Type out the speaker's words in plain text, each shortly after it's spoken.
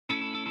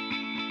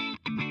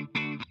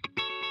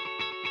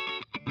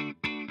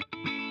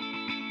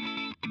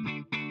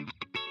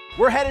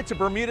We're headed to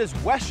Bermuda's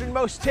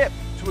westernmost tip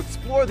to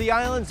explore the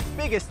island's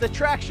biggest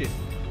attraction,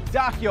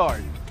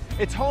 Dockyard.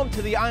 It's home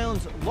to the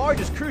island's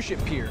largest cruise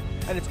ship pier,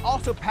 and it's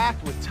also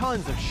packed with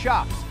tons of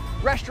shops,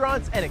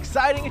 restaurants, and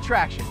exciting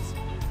attractions.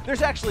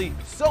 There's actually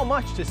so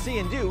much to see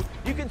and do,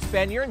 you can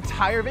spend your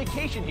entire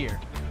vacation here.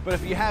 But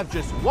if you have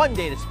just one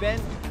day to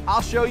spend,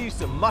 I'll show you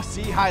some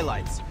must-see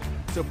highlights.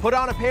 So put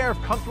on a pair of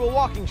comfortable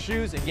walking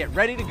shoes and get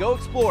ready to go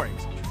exploring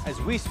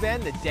as we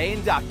spend the day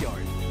in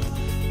Dockyard.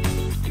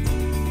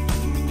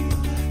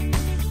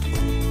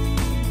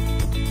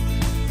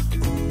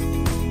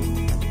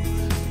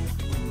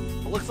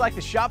 Looks like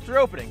the shops are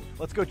opening.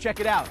 Let's go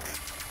check it out.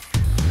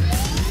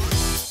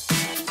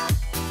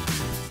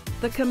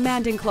 The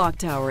commanding clock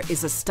tower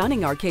is a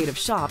stunning arcade of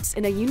shops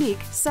in a unique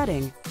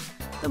setting.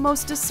 The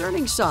most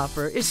discerning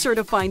shopper is sure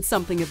to find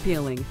something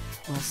appealing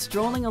while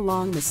strolling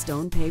along the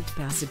stone-paved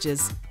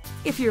passages.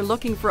 If you're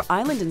looking for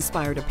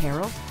island-inspired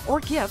apparel or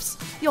gifts,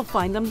 you'll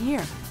find them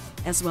here,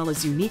 as well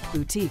as unique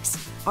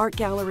boutiques, art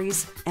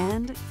galleries,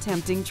 and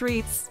tempting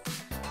treats.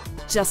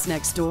 Just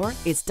next door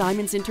is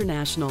Diamonds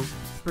International,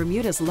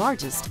 Bermuda's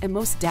largest and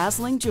most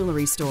dazzling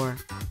jewelry store,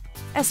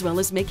 as well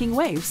as making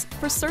waves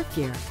for surf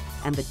gear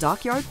and the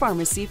Dockyard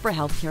Pharmacy for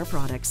healthcare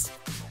products.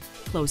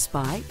 Close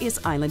by is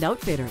Island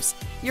Outfitters,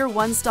 your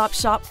one-stop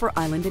shop for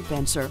island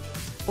adventure,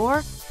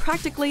 or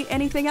practically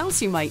anything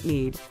else you might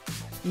need.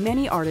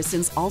 Many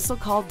artisans also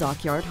call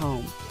Dockyard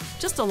home.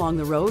 Just along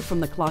the road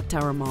from the Clock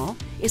Tower Mall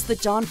is the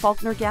John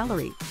Faulkner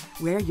Gallery,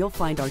 where you'll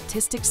find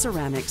artistic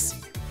ceramics.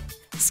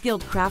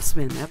 Skilled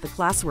craftsmen at the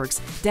glassworks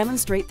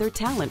demonstrate their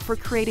talent for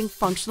creating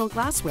functional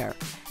glassware,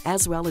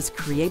 as well as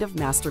creative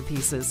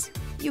masterpieces.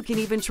 You can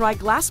even try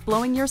glass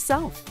blowing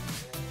yourself.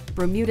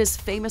 Bermuda's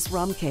famous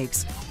rum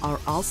cakes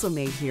are also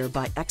made here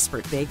by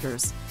expert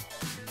bakers.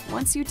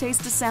 Once you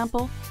taste a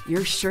sample,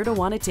 you're sure to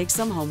want to take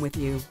some home with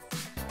you.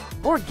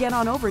 Or get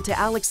on over to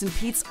Alex and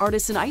Pete's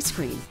Artisan Ice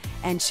Cream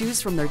and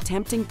choose from their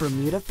tempting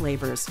Bermuda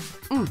flavors.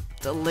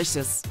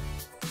 Delicious!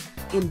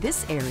 In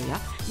this area,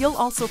 you'll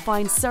also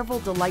find several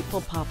delightful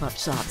pop-up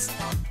shops.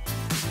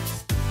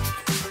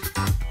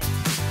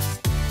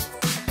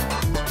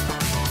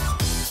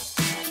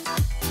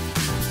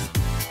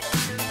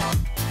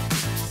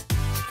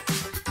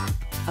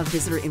 A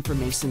visitor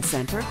information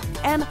center,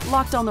 and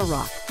Locked on the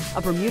Rock,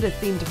 a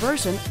Bermuda-themed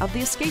version of the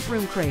escape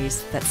room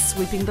craze that's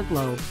sweeping the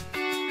globe.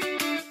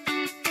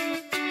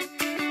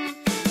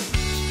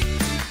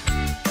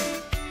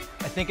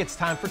 I think it's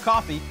time for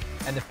coffee,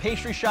 and the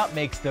pastry shop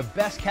makes the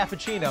best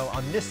cappuccino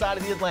on this side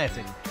of the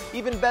Atlantic.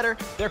 Even better,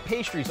 their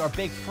pastries are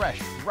baked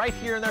fresh right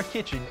here in their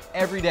kitchen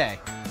every day.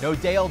 No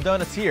day-old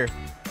donuts here.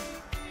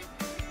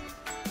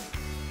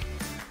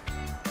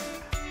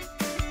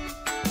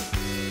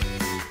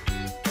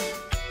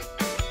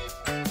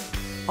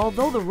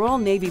 Although the Royal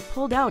Navy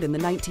pulled out in the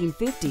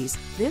 1950s,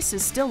 this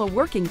is still a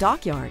working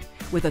dockyard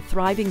with a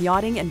thriving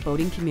yachting and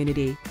boating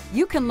community.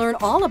 You can learn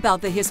all about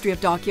the history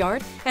of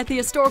Dockyard at the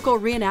historical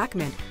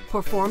reenactment,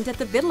 performed at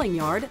the Victualling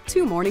Yard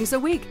 2 mornings a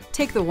week.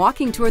 Take the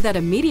walking tour that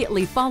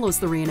immediately follows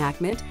the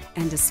reenactment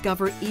and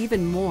discover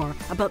even more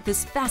about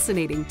this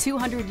fascinating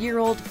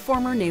 200-year-old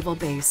former naval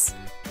base.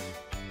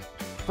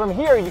 From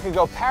here, you can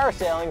go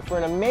parasailing for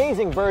an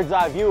amazing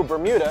bird's-eye view of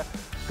Bermuda,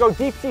 go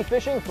deep-sea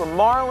fishing for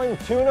marlin,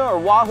 tuna, or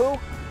wahoo,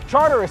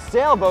 charter a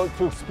sailboat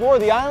to explore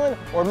the island,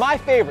 or my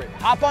favorite,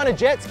 hop on a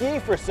jet ski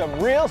for some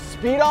real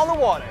speed on the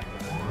water.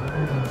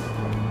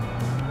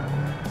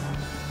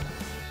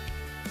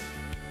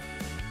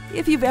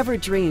 If you've ever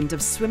dreamed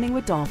of swimming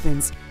with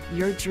dolphins,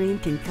 your dream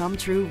can come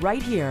true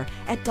right here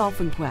at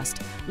Dolphin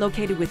Quest,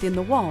 located within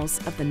the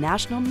walls of the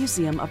National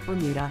Museum of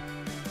Bermuda.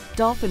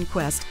 Dolphin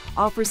Quest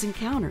offers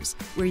encounters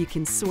where you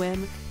can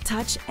swim,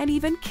 touch, and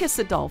even kiss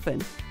a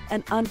dolphin.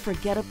 An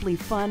unforgettably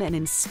fun and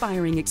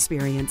inspiring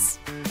experience.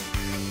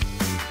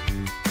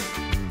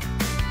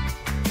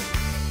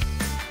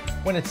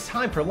 When it's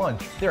time for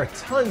lunch, there are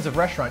tons of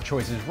restaurant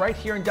choices right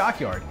here in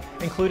Dockyard,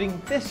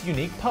 including this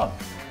unique pub,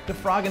 the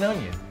Frog and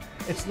Onion.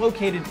 It's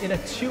located in a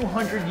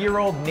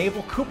 200-year-old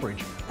naval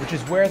cooperage, which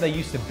is where they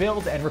used to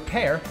build and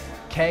repair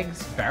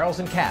kegs, barrels,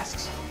 and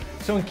casks.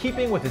 So in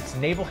keeping with its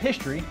naval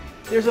history,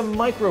 there's a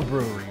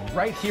microbrewery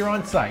right here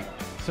on site.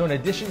 So in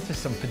addition to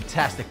some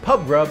fantastic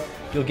pub grub,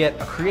 you'll get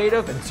a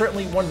creative and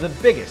certainly one of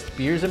the biggest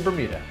beers in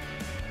Bermuda.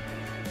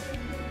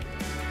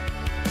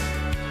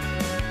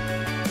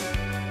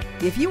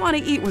 If you want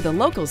to eat where the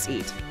locals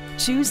eat,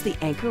 choose the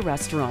Anchor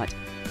Restaurant.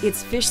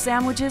 Its fish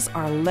sandwiches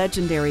are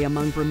legendary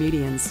among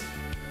Bermudians.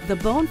 The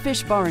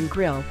Bonefish Bar and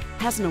Grill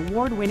has an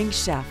award-winning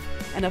chef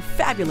and a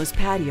fabulous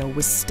patio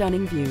with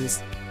stunning views.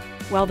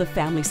 While the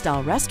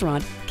family-style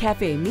restaurant,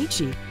 Cafe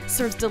Amici,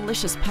 serves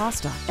delicious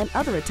pasta and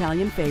other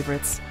Italian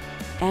favorites.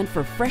 And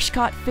for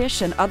fresh-caught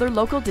fish and other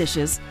local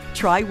dishes,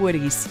 try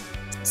Woody's.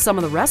 Some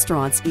of the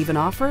restaurants even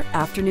offer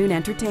afternoon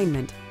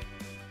entertainment.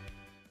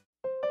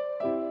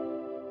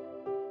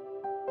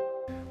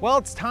 Well,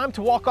 it's time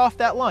to walk off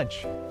that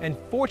lunch. And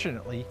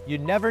fortunately, you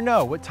never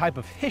know what type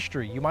of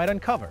history you might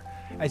uncover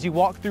as you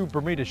walk through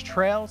Bermuda's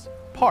trails,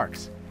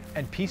 parks,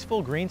 and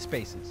peaceful green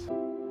spaces.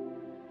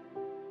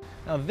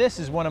 Now this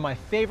is one of my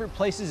favorite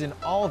places in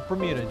all of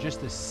Bermuda,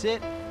 just to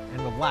sit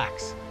and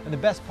relax. And the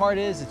best part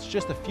is it's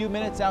just a few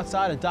minutes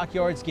outside of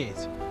Dockyard's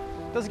gates.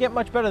 Doesn't get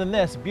much better than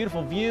this. A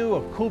beautiful view,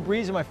 a cool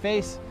breeze in my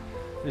face.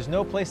 There's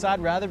no place I'd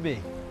rather be.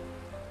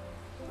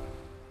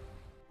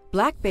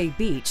 Black Bay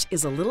Beach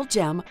is a little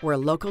gem where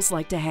locals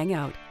like to hang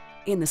out.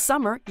 In the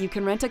summer, you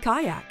can rent a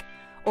kayak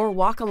or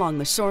walk along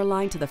the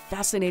shoreline to the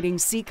fascinating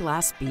Sea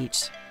Glass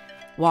Beach.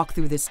 Walk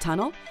through this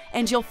tunnel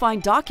and you'll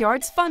find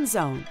Dockyard's Fun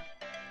Zone.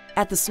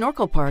 At the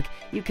snorkel park,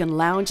 you can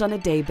lounge on a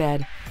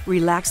daybed,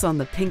 relax on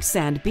the pink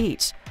sand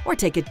beach, or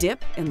take a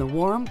dip in the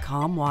warm,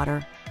 calm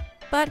water.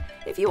 But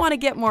if you want to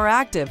get more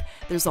active,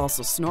 there's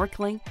also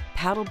snorkeling,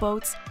 paddle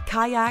boats,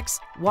 kayaks,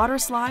 water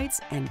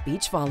slides, and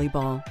beach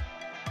volleyball.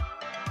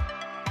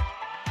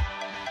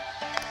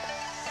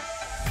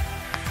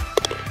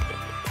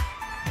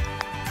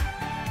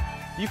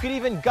 You can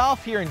even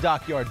golf here in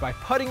Dockyard by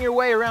putting your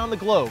way around the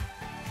globe.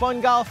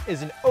 Fun Golf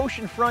is an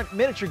oceanfront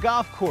miniature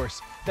golf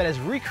course that has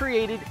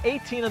recreated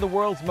 18 of the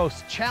world's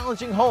most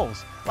challenging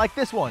holes, like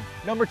this one,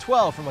 number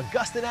 12 from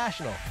Augusta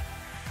National.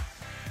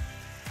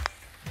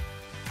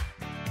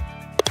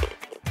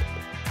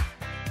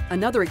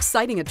 Another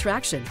exciting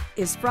attraction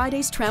is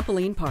Friday's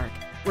Trampoline Park,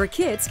 where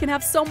kids can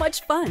have so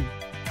much fun.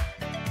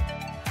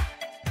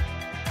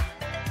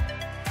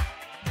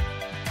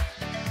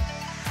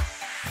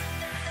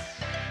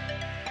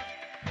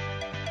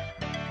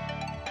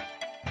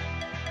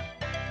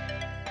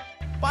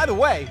 By the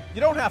way,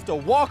 you don't have to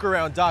walk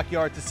around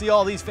Dockyard to see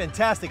all these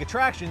fantastic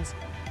attractions.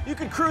 You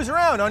can cruise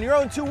around on your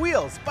own two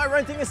wheels by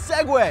renting a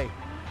Segway.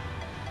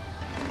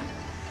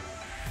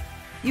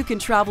 You can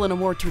travel in a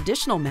more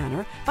traditional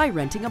manner by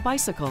renting a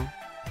bicycle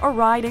or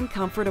ride in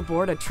comfort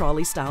aboard a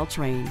trolley-style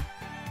train.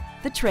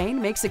 The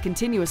train makes a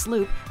continuous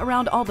loop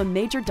around all the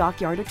major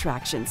Dockyard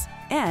attractions,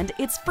 and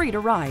it's free to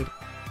ride.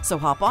 So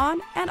hop on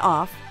and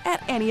off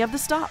at any of the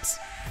stops.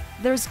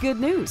 There's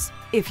good news.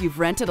 If you've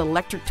rented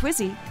electric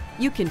Twizy,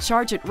 you can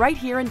charge it right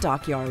here in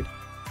Dockyard.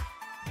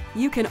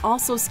 You can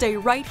also stay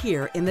right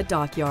here in the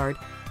Dockyard.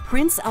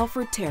 Prince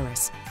Alfred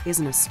Terrace is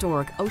an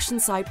historic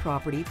oceanside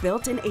property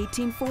built in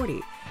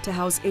 1840 to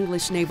house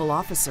English naval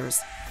officers.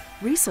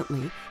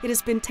 Recently, it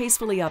has been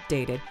tastefully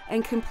updated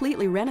and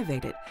completely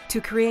renovated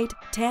to create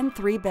 10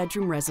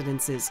 three-bedroom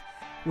residences.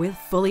 With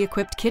fully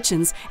equipped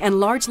kitchens and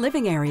large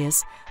living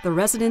areas, the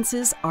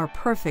residences are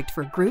perfect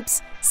for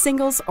groups,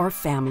 singles, or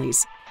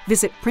families.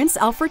 Visit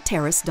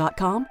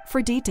princealfredterrace.com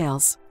for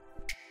details.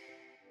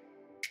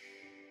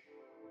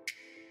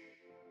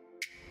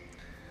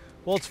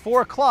 Well, it's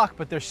 4 o'clock,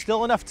 but there's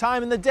still enough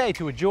time in the day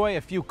to enjoy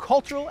a few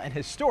cultural and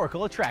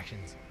historical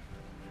attractions.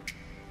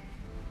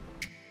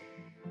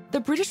 The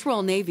British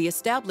Royal Navy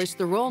established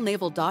the Royal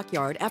Naval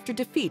Dockyard after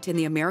defeat in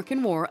the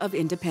American War of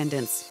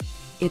Independence.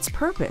 Its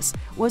purpose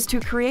was to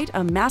create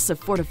a massive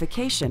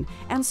fortification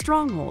and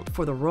stronghold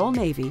for the Royal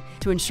Navy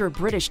to ensure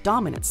British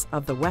dominance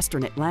of the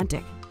Western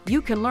Atlantic.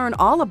 You can learn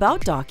all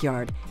about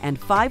Dockyard and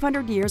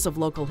 500 years of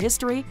local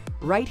history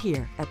right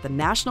here at the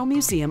National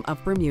Museum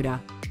of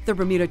Bermuda. The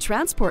Bermuda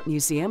Transport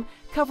Museum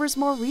covers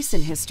more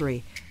recent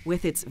history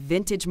with its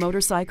vintage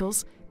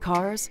motorcycles,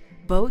 cars,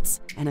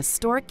 boats, and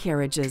historic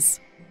carriages.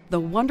 The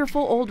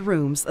wonderful old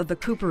rooms of the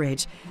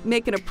cooperage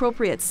make an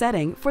appropriate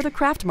setting for the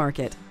craft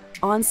market.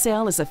 On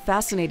sale is a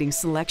fascinating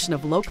selection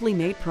of locally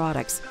made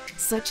products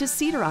such as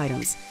cedar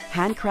items,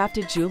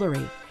 handcrafted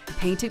jewelry,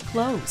 painted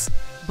clothes,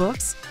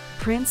 books,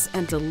 prints,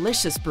 and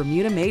delicious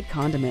Bermuda-made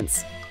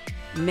condiments.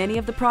 Many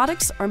of the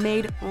products are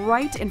made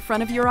right in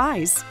front of your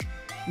eyes.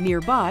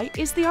 Nearby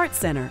is the Art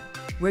Center,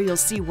 where you'll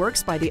see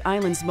works by the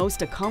island's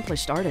most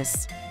accomplished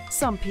artists.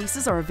 Some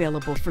pieces are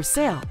available for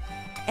sale.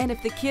 And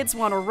if the kids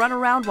want to run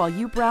around while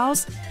you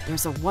browse,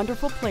 there's a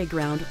wonderful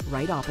playground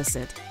right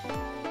opposite.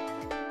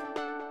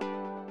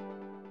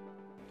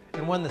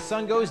 And when the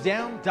sun goes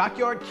down,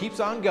 Dockyard keeps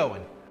on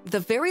going. The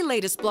very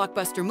latest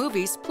blockbuster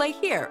movies play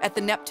here at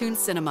the Neptune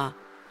Cinema.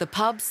 The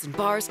pubs and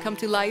bars come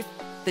to life,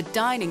 the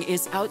dining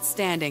is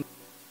outstanding,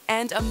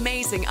 and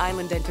amazing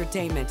island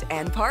entertainment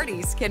and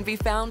parties can be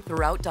found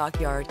throughout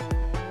Dockyard.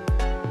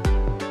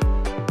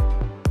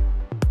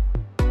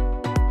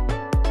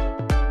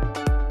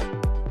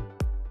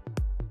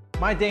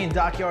 My day in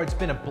Dockyard's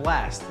been a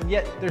blast, and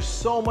yet there's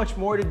so much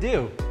more to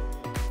do.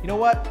 You know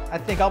what? I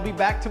think I'll be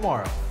back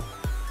tomorrow.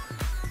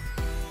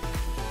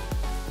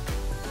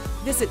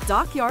 Visit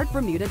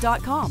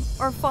dockyardbermuda.com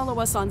or follow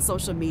us on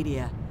social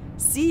media.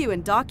 See you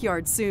in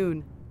Dockyard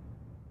soon.